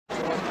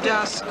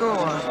Das score.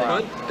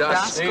 What?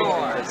 Das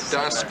score.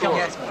 Das score.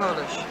 Yes,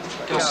 Polish.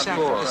 Das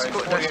score.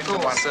 Das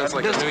score. Sounds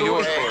like a New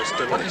York horse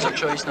to me. What is your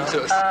choice now?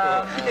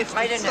 It's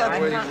I don't know.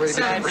 I'm not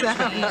certain.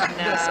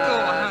 The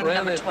score.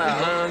 Number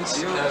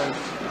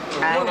 12.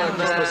 One on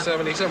number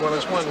 77. Well,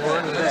 there's one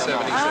run in 77.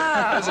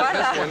 There's a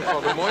fifth one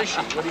called the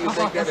Moishi. What do you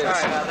think that is?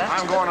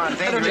 I'm going on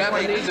dangerous.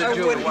 Japanese or I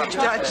Jewish? wouldn't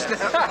touch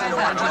that.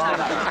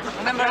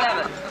 Number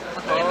 11.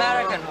 The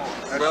American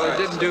horse. Well, it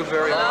didn't do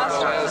very well the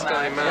last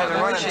time He hasn't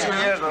run out. in 2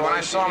 years, but when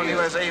I saw him in the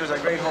USA, he was a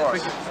great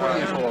horse.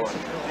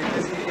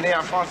 Il est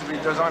en France depuis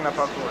 2 ans, il n'a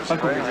pas couru.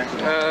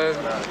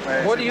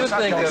 What do you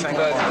think of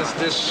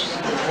this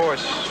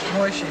horse,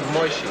 Moishi?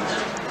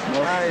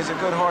 He's a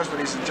good horse, but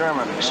he's a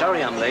German.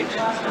 Sorry I'm late.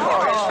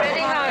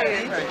 Freddie, how are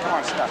you? Come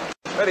on, stop.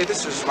 Freddie,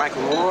 this is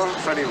Michael Moore,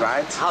 Freddie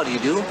Wright. How do you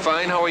do?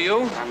 Fine, how are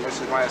you? And this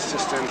is my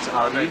assistant.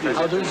 How do you do?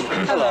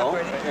 Hello.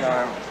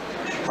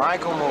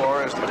 Michael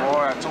Moore is the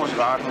boy I told you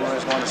about who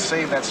is going to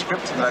save that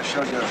script that I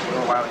showed you a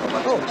little while ago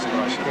about 2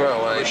 weeks ago.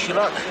 Well, Wish you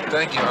luck.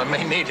 thank you. I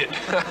may need it.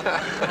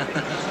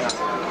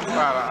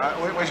 Well,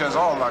 I wish us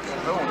all luck.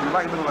 Oh, would you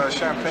like a little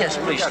champagne? Yes,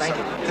 please, thank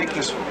you. Take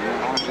this from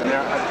you.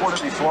 I poured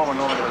it before when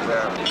nobody was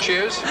there.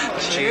 Cheers.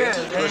 Cheers.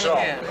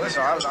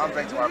 Listen, I'll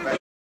drink to our best.